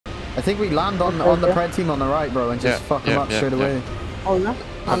I think we land on the pred team on the right, bro, and just fuck them up straight away. Oh yeah.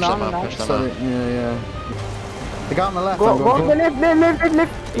 Push them out. Push them out. Yeah. The guy on the left. Go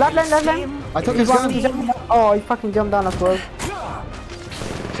left. I took his gun. Oh, he fucking jumped down as well.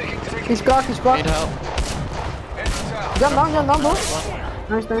 He's cracked. Need help. Jump down, bro.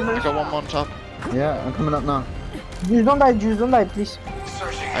 Nice. I got one more on top. Yeah, I'm coming up now. Juice, don't die, please.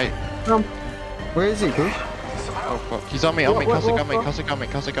 Hey. Where is he, Kush? Oh fuck. He's on me. Cause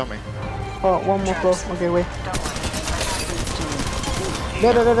he got me. Oh, one more floor. Okay, wait.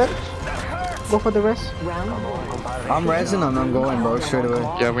 There. Go for the rest. I'm rezzing and I'm going, bro, straight away.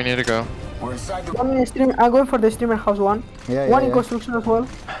 Yeah, we need to go. 1 minute stream. I'm going for the streamer house one. Yeah, one in construction as well.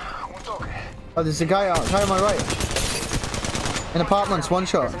 Oh, there's a guy on my right. In apartments, one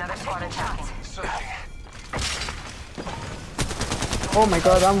shot. Oh my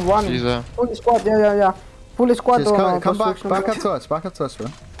god, I'm running. Full squad, yeah. Full squad. Just come back up to us, bro.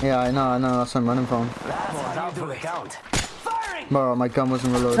 Yeah, I know, that's what I'm running from. Bro, my gun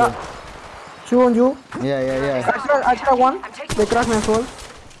wasn't reloaded. Yeah. Two on you. Yeah. I got one. They cracked me as well.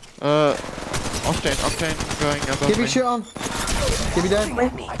 Octane going above. Give me shit on. Give me dead.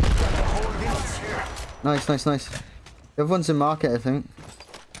 Nice. Everyone's in market, I think.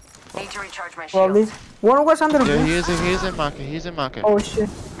 Need to recharge my shield. Probably. One was under the roof. He's in market. Oh shit.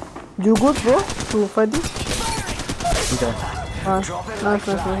 You good, bro? To fight this? Okay.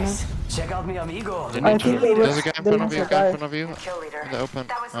 Nice. Check out mi amigo. There's a guy in front of you. In the open.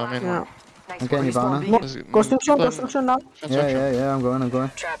 I'm in. Yeah. I'm getting you back now. Construction now. Yeah, I'm going.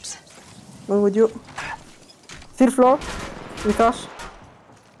 Traps. Going with you. Third floor. With us.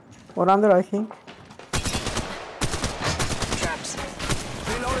 Or under, I think. Traps.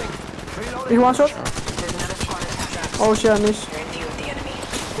 Is one shot? Oh shit, I missed.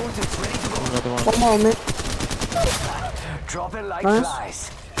 One more on me. Dropping like nice.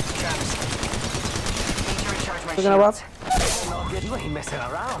 Flies. We're gonna wrap. You ain't messing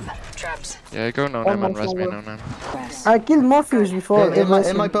around. Traps. Yeah, go no name and res me no name. I killed Morpheus before.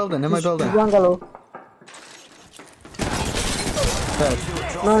 In my building. Bungalow.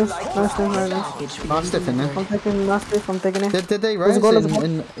 Nice. Mastiff in there. I'm taking Mastiff, I'm taking it. Did they res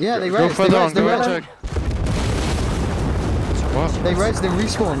in? Yeah, they res. Go check. What? They resed in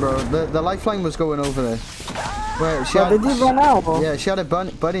respawn, bro. The lifeline was going over there. Where she had, they did run out, bro. Yeah, she had a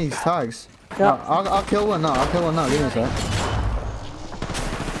bunny's tags. Yeah. I'll kill one now. Give me a sec.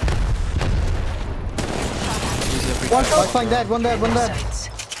 Lifeline dead. One dead.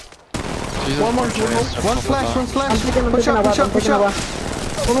 One more. One flash. Push up.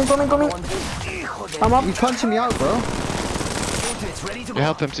 Coming. I'm up. He's punching me out, bro. You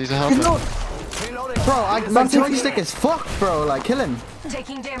help him, Caesar, help him. Bro, my joystick is fucked, bro. Like, kill him.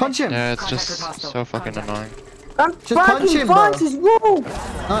 Punch him. Yeah, it's just so fucking annoying. Just punch him, bro. Nice.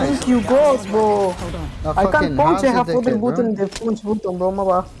 Thank you, God, bro. I can't punch. I have put the button. The punch button, bro.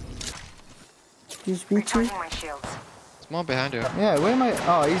 Maba. He's beachy. It's more behind you. Yeah, where am I?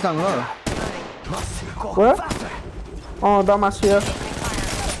 Oh, he's down low. Where? Oh, Damas here.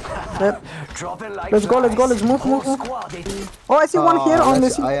 Yep. Let's go. Let's move. Oh, I see one here on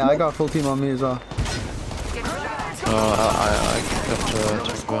this. I got a full team on me as well. I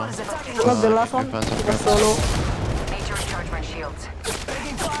got the last one. Solo. Need to recharge my shields.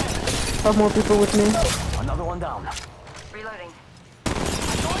 Have more people with me. Another one down. Reloading.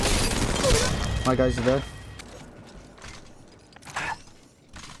 My guys are dead.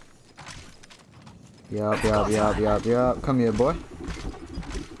 Yup. Come here, boy.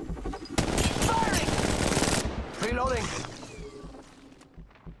 Reloading.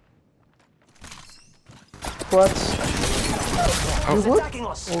 What? Oh, You good?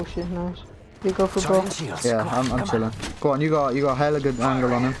 Oh shit, nice. You go for bro. Yeah, I'm chilling. Go on, you got a hella good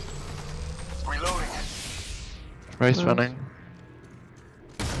angle on him. Race running.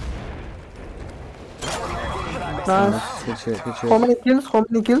 Nice. Good shit. How many kills?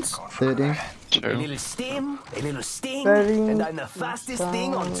 13. A little steam, and 13, I'm the fastest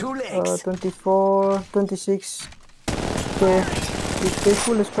thing on two legs. 24, 26. Okay, is they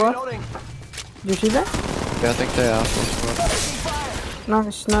full squad? You see that? Yeah, I think they are full squad.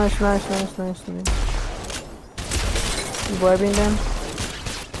 Nice. Bribing them.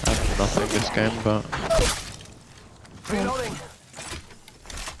 I have nothing this game, but...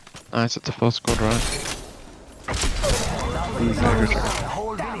 Nice, it's a full squad, right?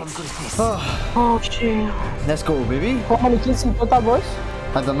 Oh shit. Let's go, baby. How many kills in total, boys?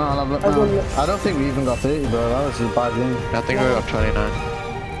 I don't know. I don't think we even got 30, bro. That was a bad game. I think we got 29.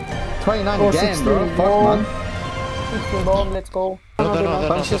 29 again, bro. Fuck, man. 16 bomb, let's go.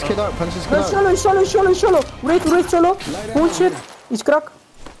 Punch this kid out. Solo. Wait, solo. Bullshit. He's crack.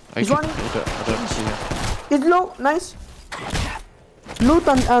 He's can, running. I don't see him. It's low. Nice. Loot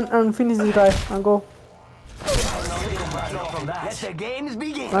and finish this guy and go. Let the games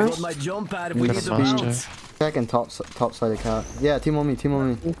begin. Nice. My jump pad if I'm we gonna need to master. bounce. Second top side of cat. Yeah, team on me.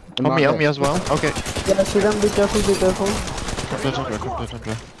 On me as well. Okay. Yeah, see them. Be careful. Be careful.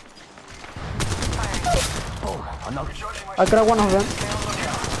 Tundra. I crack one of them.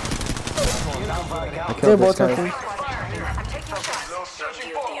 I They killed this both I guy. think. I'm taking shots.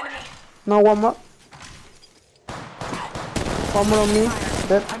 View of the enemy. No, one more. One more on me.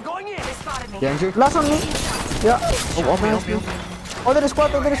 Dead. I'm going in. They spotted me. Behind you? Last on me. Yeah. Oh, on me. Other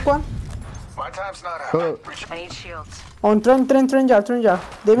squad. My time's not out. Go. I need shields. On train jar.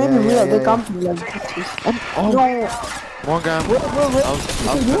 They may be Yeah, real. yeah, They yeah. come to me like. No. One guy. Wait.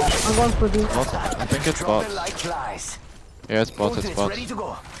 I'll You? I'm going for this. Bots. I think it's Dropping bots. like flies. Yeah, it's bots. It's Ultimate's bots. ready to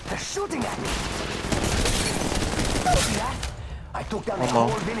go. They're shooting at me. See that? I took down the One more.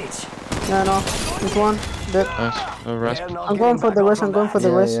 whole village. Yeah, no. This one. Dead. Nice. The rest. They're not I'm going getting for the back rest. up I'm going for the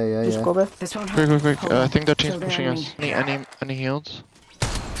Yeah, rest. yeah, Just yeah. go back. This one. Quick. I think the team's pushing us. Any heals?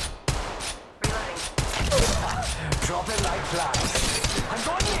 Reloading. Dropping like flies. I'm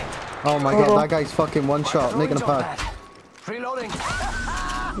going in. Oh my god, that guy's fucking one shot, making a Jump pack. pad. Reloading.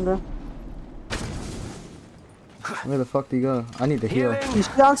 Okay. Where the fuck do you go? I need to heal. Healing. You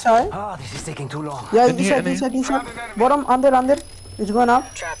see outside? Ah, this is taking too long. Yeah, In here, in inside. Bottom, under. It's going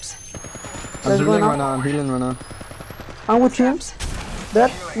up. Traps. I'm Let's go healing now. right now, I'm healing right now. I'm with him.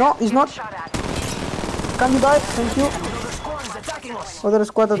 Dead. No, he's not. Shot at. Can you die? Thank you. Another squad is attacking us. Other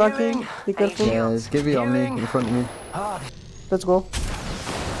squad attacking. Be careful. Yeah, there's Gibby on me, in front of me. Ah, Let's go.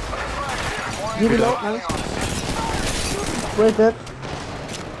 Give it out. Nice. Wait there.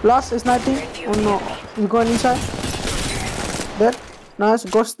 Last is 90. Oh no. He's going inside. Dead. Nice.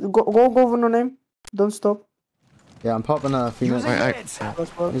 Go over no name. Don't stop. Yeah, I'm popping a Phoenix. using Wait, meds.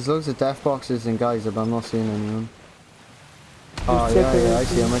 Let's go. There's loads of death boxes and guys, but I'm not seeing anyone. Oh check it yeah, out. I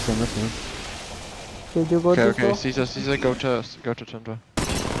see him. Did you go Okay, to Caesar, go to Tundra.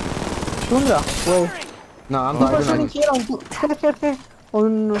 Tundra? Wait. No, I'm People diving shooting on. here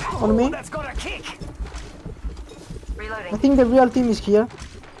on Oh, me. that's got a kick. I Reloading. think the real team is here.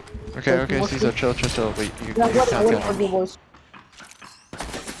 Okay, Caesar, chill. Wait, you Yeah, can't wait get for you boys.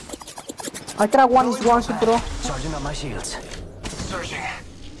 I crack one shot, bro. Charging up my shields. Searching.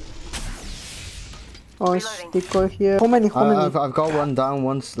 Oh, sticker here. How many? I've got one down,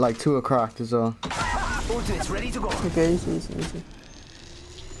 one's like two are cracked as well. Ultimate's ready to go. Okay, easy.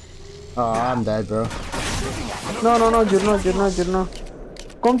 Oh, I'm dead, bro. No, you're not.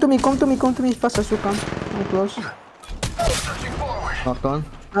 Come to me fast as you can. I'm close. Searching forward. Knocked on.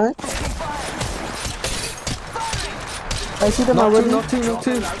 Alright. I see them Knock already.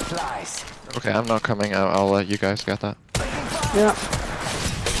 two. Like flies. Okay, I'm not coming out. I'll let you guys get that. Yeah.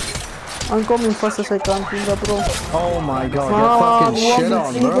 I'm coming fast as I can, Tundra, bro. Oh my god, Come get fucking shit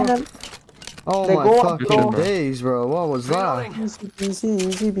on, bro. Oh They my go up, fucking bro. days, bro. What was that? Easy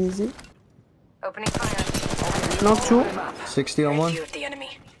peasy. Opening fire. Knock two. 60 on one. View of the enemy.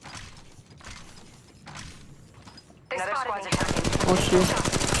 Another squad's attacking. Oh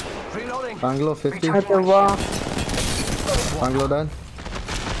shit. Reloading. Bangalore 50. I have a Bangalore dead.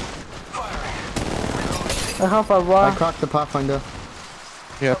 I I cracked the Pathfinder.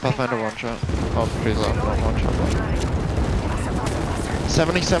 Yeah, Pathfinder one shot. Oh, pretty low. Not one shot.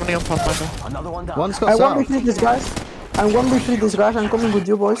 70 on Pathfinder. Another one down. One's I got won't be south. free this guys. I won't be free this guys. I'm coming with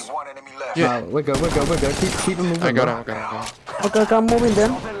you boys. One enemy left. Yeah. We're good. Keep him moving. I got bro. him. Okay, I'm moving then.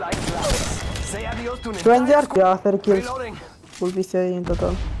 Dropping like flies. Say adios to Stranger. Yeah, 30 kills. Reloading. Will be 30 in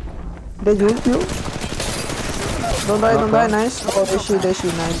total. They ult you. Don't die, nice. Oh, they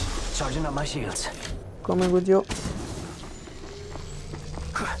shoot, nice. Charging up my shields. Coming with you.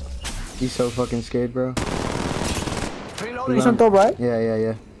 He's so fucking scared, bro. Reloading. He's on top, right?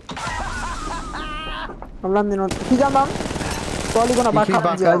 Yeah. I'm landing on. He's down. Probably gonna back keep up.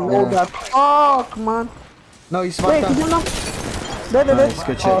 back Yeah, I up, know yeah. that. Oh, come on. No, he's Wait, smacked he's down. down. Dead. Nice,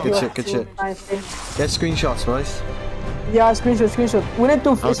 good shit, Oh, good he shit, good was- shit. Nice. Get screenshots, boys. Yeah, screenshot. We need to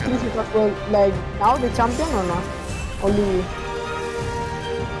Okay. screenshot as well. Like, now the champion or not? Only.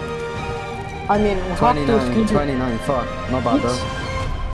 I mean, we have to 29, screenshot. 29, fuck. Not bad though.